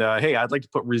right, and hey, I'd like to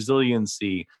put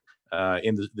resiliency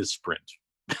in this sprint.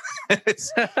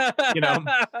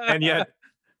 And yet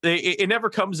it never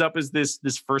comes up as this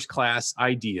first class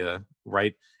idea,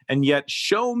 right? And yet,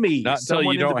 show me not until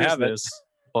someone you don't in the have business. it.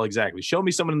 Well, exactly. Show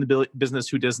me someone in the business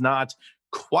who does not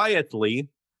quietly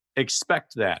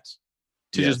expect that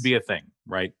to just be a thing,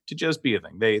 right? To just be a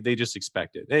thing. They just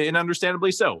expect it, and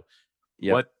understandably so.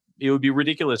 Yep. It would be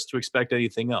ridiculous to expect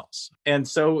anything else. And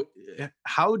so,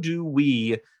 how do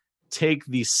we take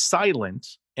the silent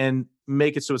and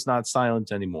make it so it's not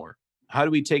silent anymore? How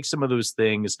do we take some of those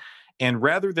things, and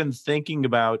rather than thinking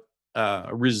about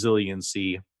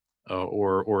resiliency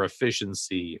or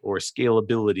efficiency or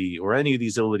scalability or any of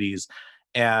these abilities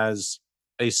as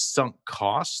a sunk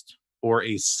cost or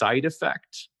a side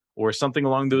effect or something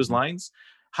along those lines,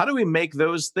 how do we make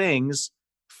those things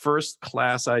first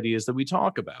class ideas that we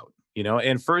talk about,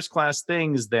 and first class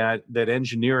things that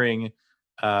engineering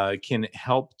can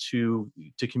help to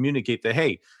communicate that,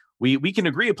 hey, we can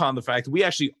agree upon the fact that we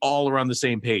actually all are on the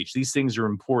same page. These things are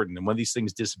important. And when these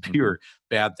things disappear,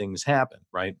 bad things happen,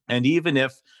 right? And even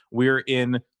if we're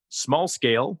in small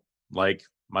scale, like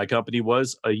my company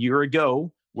was a year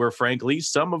ago, where frankly,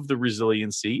 some of the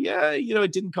resiliency,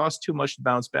 it didn't cost too much to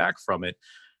bounce back from it.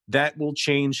 That will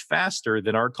change faster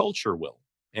than our culture will.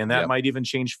 And that Yep. might even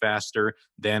change faster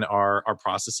than our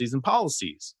processes and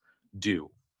policies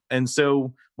do. And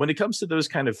so when it comes to those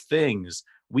kind of things,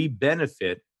 we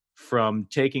benefit from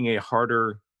taking a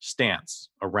harder stance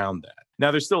around that.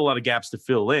 Now, there's still a lot of gaps to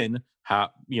fill in. How,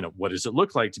 what does it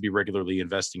look like to be regularly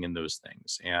investing in those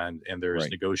things? And there's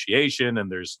Right. negotiation and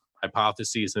there's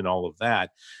hypotheses and all of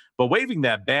that. But waving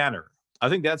that banner, I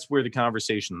think that's where the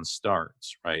conversation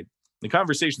starts, right? The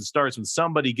conversation starts when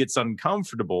somebody gets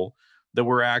uncomfortable that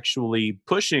we're actually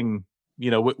pushing,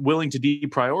 willing to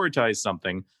deprioritize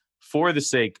something for the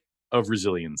sake of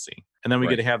resiliency. And then we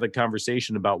get to Right. have the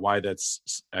conversation about why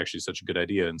that's actually such a good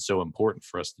idea and so important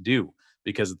for us to do.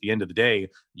 Because at the end of the day,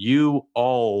 you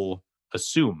all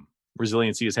assume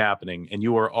resiliency is happening and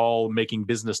you are all making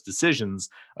business decisions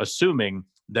assuming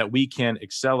that we can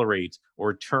accelerate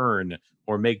or turn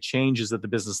or make changes at the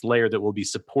business layer that will be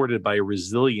supported by a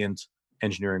resilient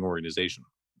engineering organization.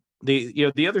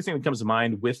 The other thing that comes to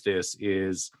mind with this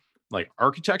is like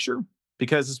architecture,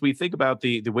 because as we think about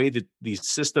the way that these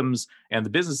systems and the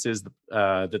businesses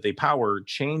that they power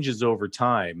changes over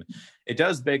time, it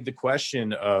does beg the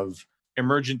question of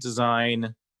emergent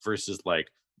design versus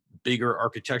like bigger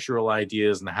architectural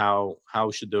ideas and how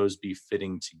should those be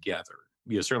fitting together.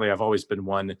 Certainly I've always been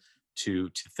one to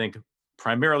think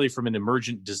primarily from an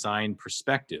emergent design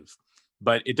perspective,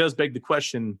 but it does beg the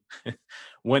question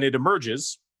when it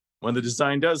emerges, when the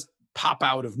design does pop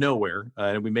out of nowhere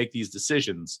and we make these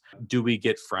decisions, do we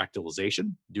get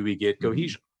fractalization? Do we get Mhm.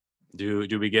 cohesion?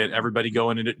 Do we get everybody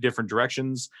going in different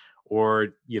directions,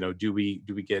 or do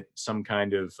we get some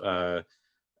kind of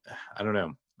I don't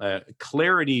know,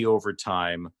 clarity over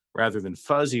time rather than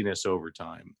fuzziness over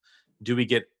time? Do we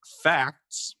get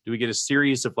facts? Do we get a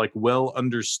series of like well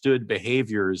understood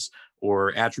behaviors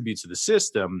or attributes of the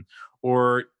system?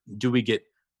 Or do we get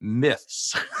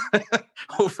myths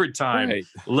over time, Right.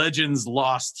 legends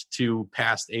lost to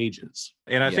past ages?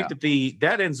 And I think Yeah. that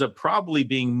that ends up probably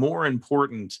being more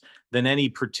important than any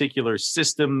particular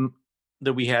system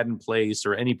that we had in place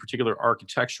or any particular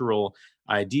architectural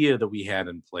idea that we had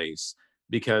in place,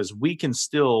 because we can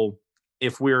still,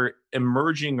 if we're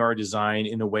emerging our design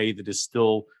in a way that is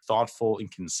still thoughtful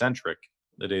and concentric,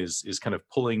 that is kind of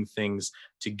pulling things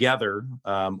together,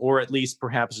 or at least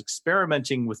perhaps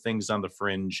experimenting with things on the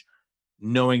fringe,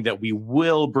 knowing that we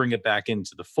will bring it back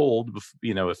into the fold,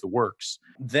 if it works,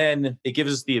 then it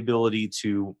gives us the ability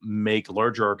to make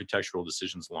larger architectural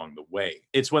decisions along the way.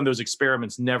 It's when those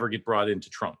experiments never get brought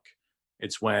into trunk.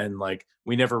 It's when like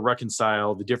we never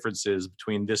reconcile the differences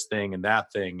between this thing and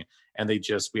that thing, and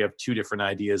we have two different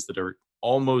ideas that are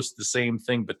almost the same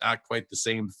thing but not quite the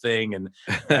same thing, and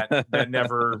that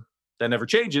never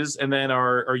changes. And then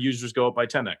our users go up by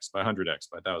 10x, by 100x,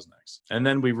 by 1000x. And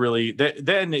then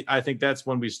then I think that's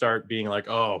when we start being like,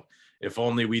 oh, if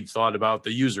only we'd thought about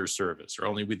the user service, or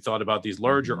only we'd thought about these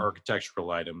larger Mhm.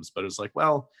 architectural items. But it's like,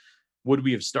 well, would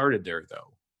we have started there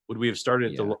though? Would we have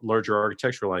started at the Yeah. larger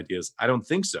architectural ideas? I don't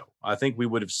think so. I think we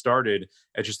would have started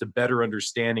at just a better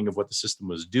understanding of what the system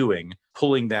was doing,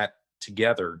 pulling that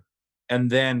together, and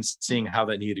then seeing how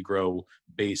that needed to grow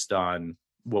based on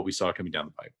what we saw coming down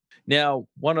the pipe. Now,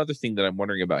 one other thing that I'm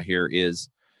wondering about here is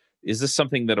this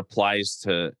something that applies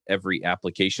to every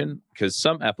application? Because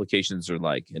some applications are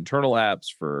like internal apps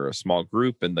for a small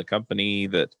group in the company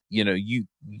that,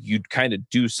 you'd kind of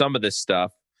do some of this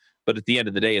stuff, but at the end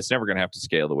of the day, it's never going to have to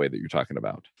scale the way that you're talking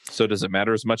about. So does it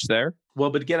matter as much there? Well,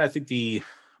 but again, I think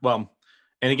well,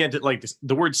 and again, like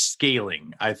the word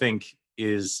scaling, I think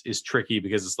is tricky,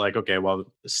 because it's like, okay, well,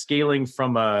 scaling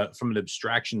from an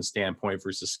abstraction standpoint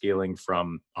versus scaling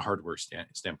from a hardware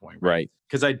standpoint, right? Right.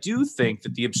 Because I do think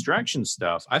that the abstraction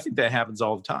stuff, I think that happens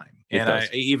all the time, It and I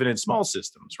does. even in small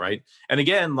systems, right? And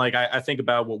again, like I think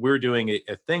about what we're doing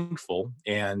at Thinkful,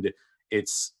 and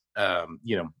it's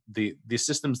the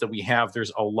systems that we have.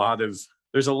 There's a lot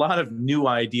of new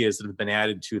ideas that have been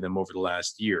added to them over the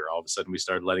last year. All of a sudden, we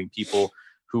started letting people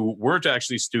who weren't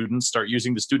actually students start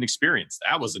using the student experience.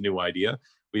 That was a new idea.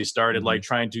 We started like Mhm.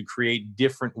 trying to create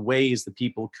different ways that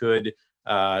people could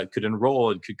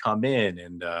enroll and could come in,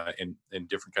 and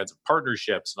different kinds of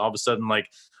partnerships. And all of a sudden,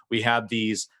 like we had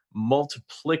these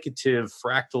multiplicative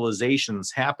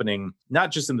fractalizations happening,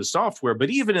 not just in the software, but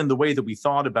even in the way that we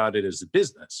thought about it as a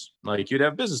business. Like you'd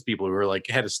have business people who were like,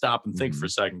 had to stop and think for a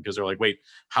Mhm. second, because they're like, wait,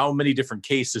 how many different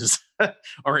cases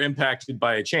are impacted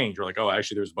by a change? Or like, oh,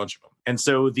 actually, there's a bunch of them. And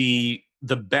so the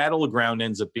battleground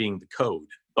ends up being the code.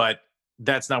 But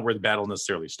that's not where the battle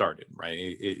necessarily started, right?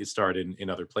 It started in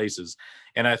other places.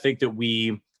 And I think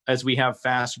that as we have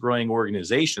fast growing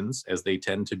organizations, as they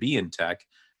tend to be in tech,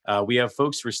 we have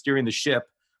folks who are steering the ship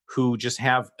who just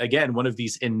have, again, one of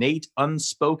these innate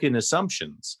unspoken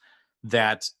assumptions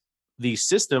that the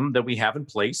system that we have in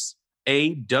place,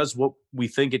 A, does what we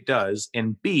think it does,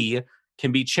 and B,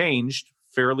 can be changed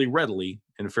fairly readily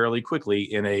and fairly quickly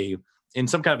in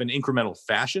some kind of an incremental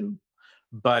fashion.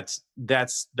 But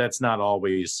that's not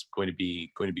always going to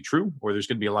be true, or there's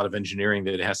going to be a lot of engineering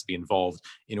that has to be involved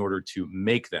in order to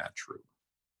make that true.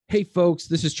 Hey folks,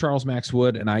 this is Charles Max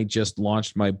Wood, and I just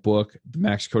launched my book, The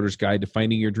Max Coder's Guide to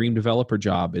Finding Your Dream Developer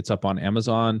Job. It's up on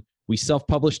Amazon. We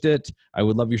self-published it. I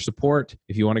would love your support.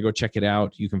 If you want to go check it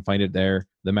out, you can find it there.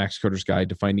 The Max Coder's Guide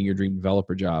to Finding Your Dream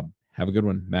Developer Job. Have a good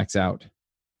one. Max out.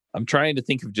 I'm trying to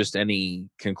think of just any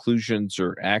conclusions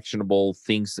or actionable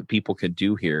things that people could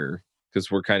do here,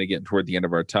 because we're kind of getting toward the end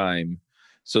of our time,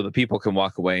 so that people can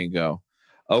walk away and go,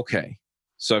 okay,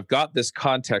 so I've got this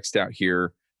context out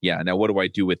here. Yeah, now what do I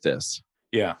do with this?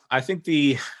 Yeah, I think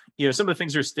some of the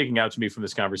things that are sticking out to me from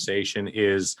this conversation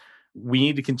is we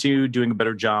need to continue doing a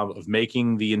better job of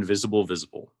making the invisible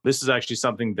visible. This is actually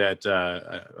something that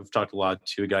I've talked a lot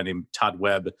to a guy named Todd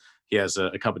Webb. He has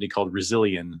a company called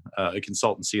Resilient, a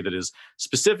consultancy that is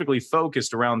specifically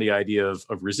focused around the idea of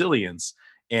resilience,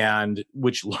 and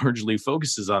which largely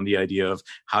focuses on the idea of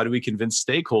how do we convince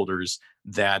stakeholders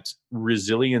that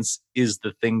resilience is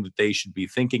the thing that they should be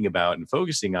thinking about and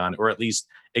focusing on, or at least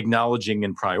acknowledging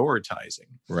and prioritizing.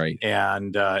 Right.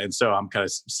 And so I'm kind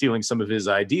of stealing some of his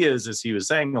ideas, as he was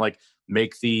saying, like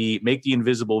make the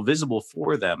invisible visible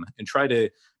for them, and try to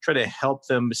help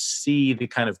them see the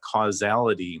kind of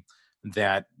causality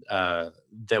that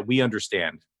we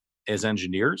understand as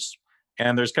engineers.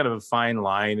 And there's kind of a fine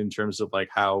line in terms of like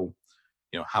how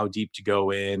deep to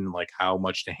go in, like how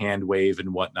much to hand wave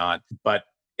and whatnot. But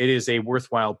it is a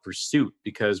worthwhile pursuit,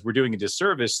 because we're doing a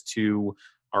disservice to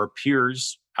our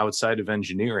peers outside of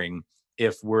engineering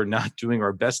if we're not doing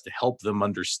our best to help them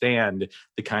understand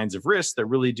the kinds of risks that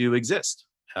really do exist.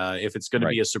 If it's going to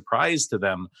be a surprise to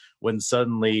them when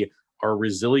suddenly our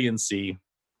resiliency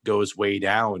goes way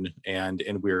down and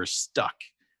we're stuck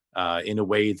in a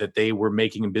way that they were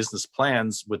making business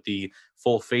plans with the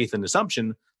full faith and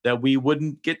assumption that we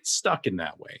wouldn't get stuck in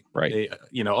that way. Right.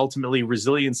 Ultimately,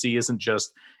 resiliency isn't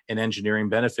just an engineering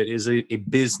benefit; is a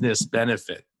business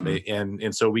benefit,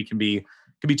 and so we can be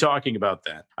talking about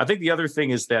that. I think the other thing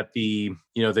is that the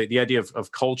idea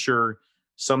of culture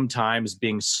sometimes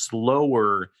being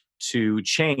slower to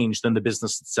change than the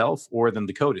business itself or than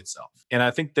the code itself. And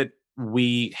I think that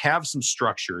we have some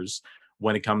structures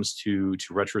when it comes to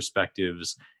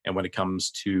retrospectives, and when it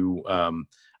comes to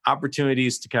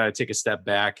opportunities to kind of take a step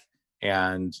back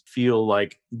and feel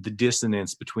like the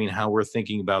dissonance between how we're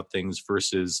thinking about things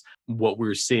versus what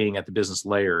we're seeing at the business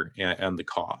layer and the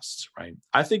costs, right?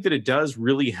 I think that it does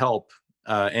really help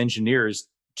engineers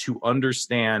to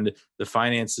understand the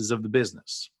finances of the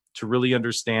business, to really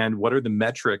understand what are the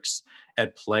metrics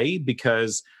at play,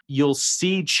 because you'll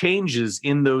see changes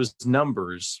in those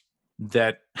numbers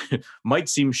that might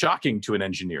seem shocking to an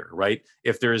engineer, right?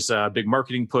 If there's a big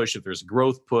marketing push, if there's a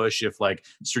growth push, if like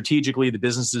strategically the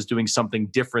business is doing something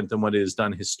different than what it has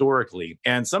done historically.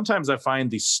 And sometimes I find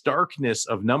the starkness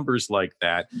of numbers like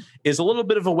that is a little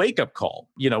bit of a wake-up call.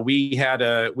 We had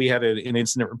an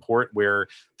incident report where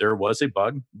there was a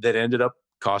bug that ended up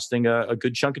costing a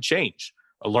good chunk of change,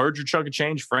 a larger chunk of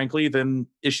change, frankly, than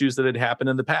issues that had happened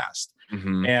in the past.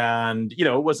 Mm-hmm. And,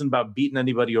 it wasn't about beating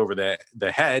anybody over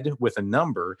the head with a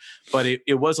number, but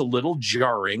it was a little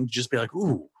jarring. Just be like,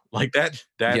 ooh, like that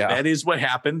is what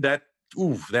happened. That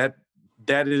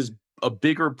is a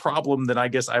bigger problem than I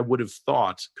guess I would have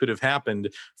thought could have happened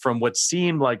from what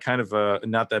seemed like kind of a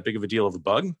not that big of a deal of a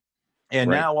bug. And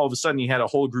now all of a sudden you had a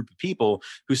whole group of people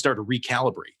who start to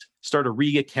recalibrate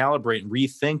and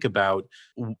rethink about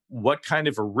what kind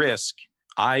of a risk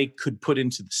I could put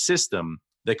into the system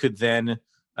that could then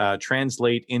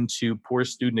translate into poor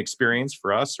student experience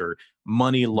for us, or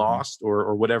money lost,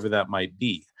 or whatever that might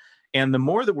be. And the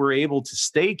more that we're able to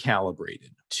stay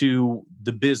calibrated to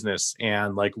the business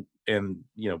and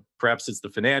perhaps it's the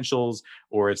financials,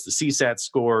 or it's the CSAT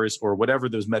scores, or whatever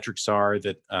those metrics are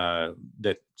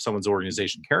that someone's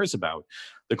organization cares about,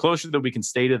 the closer that we can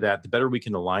stay to that, the better we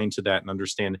can align to that and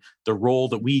understand the role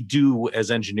that we do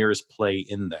as engineers play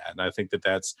in that. And I think that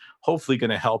that's hopefully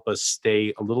going to help us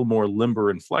stay a little more limber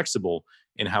and flexible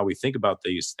in how we think about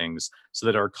these things, so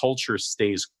that our culture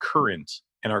stays current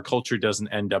and our culture doesn't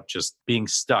end up just being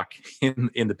stuck in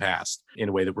the past in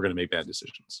a way that we're going to make bad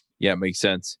decisions. Yeah, it makes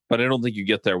sense. But I don't think you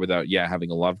get there without,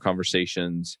 having a lot of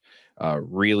conversations,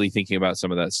 really thinking about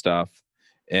some of that stuff.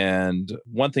 And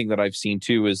one thing that I've seen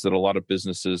too is that a lot of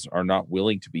businesses are not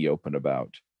willing to be open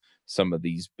about some of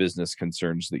these business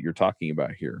concerns that you're talking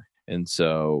about here. And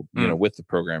so, with the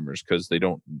programmers, because they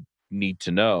don't need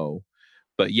to know.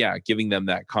 But yeah, giving them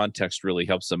that context really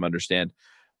helps them understand,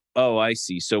 oh, I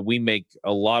see. So we make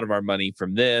a lot of our money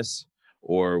from this,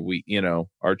 or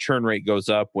our churn rate goes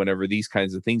up whenever these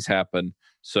kinds of things happen.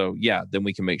 So yeah, then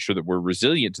we can make sure that we're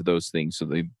resilient to those things so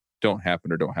they don't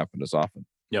happen or don't happen as often.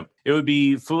 Yep. It would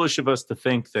be foolish of us to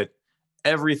think that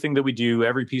everything that we do,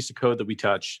 every piece of code that we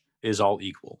touch is all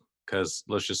equal, because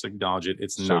let's just acknowledge it.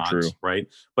 It's So not, true. right?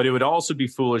 But it would also be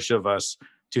foolish of us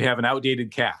to have an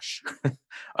outdated cache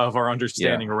of our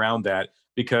understanding around that,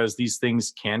 because these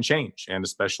things can change. And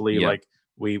especially like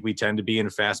we tend to be in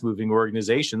fast moving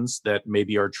organizations that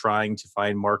maybe are trying to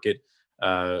find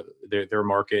their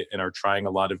market and are trying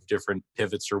a lot of different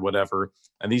pivots or whatever.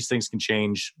 And these things can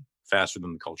change faster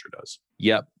than the culture does.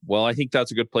 Yep. Well, I think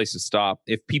that's a good place to stop.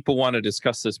 If people want to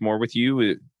discuss this more with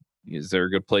you, is there a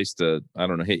good place to,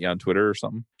 hit you on Twitter or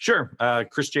something? Sure.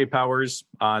 Chris J. Powers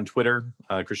on Twitter,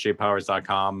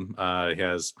 chrisjpowers.com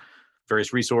has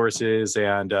various resources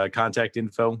and contact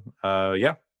info.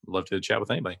 Love to chat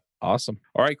with anybody. Awesome.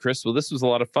 All right, Chris. Well, this was a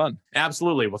lot of fun.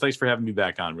 Absolutely. Well, thanks for having me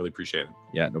back on. Really appreciate it.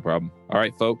 Yeah, no problem. All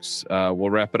right, folks. We'll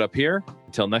wrap it up here.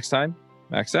 Until next time,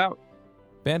 Max out.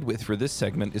 Bandwidth for this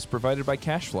segment is provided by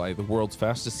CacheFly, the world's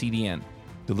fastest CDN.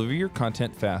 Deliver your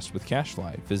content fast with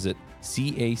CacheFly. Visit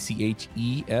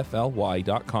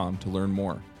CACHEFLY.com to learn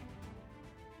more.